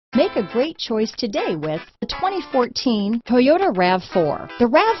Make a great choice today with the 2014 Toyota RAV4. The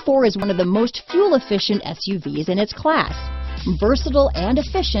RAV4 is one of the most fuel-efficient SUVs in its class. Versatile and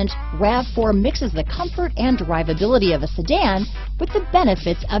efficient, RAV4 mixes the comfort and drivability of a sedan with the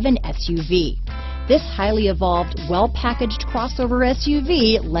benefits of an SUV. This highly evolved, well-packaged crossover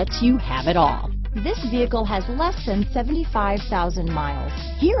SUV lets you have it all. This vehicle has less than 75,000 miles.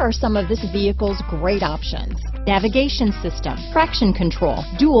 Here are some of this vehicle's great options: navigation system, traction control,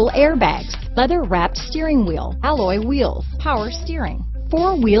 dual airbags, leather-wrapped steering wheel, alloy wheels, power steering,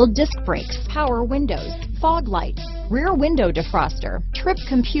 four-wheel disc brakes, power windows, fog lights, rear window defroster, trip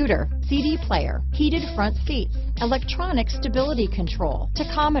computer, CD player, heated front seats, electronic stability control,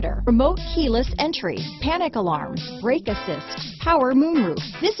 tachometer, remote keyless entry, panic alarm, brake assist, power moonroof.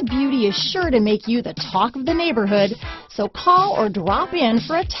 This beauty is sure to make you the talk of the neighborhood, so call or drop in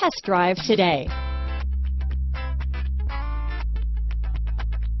for a test drive today.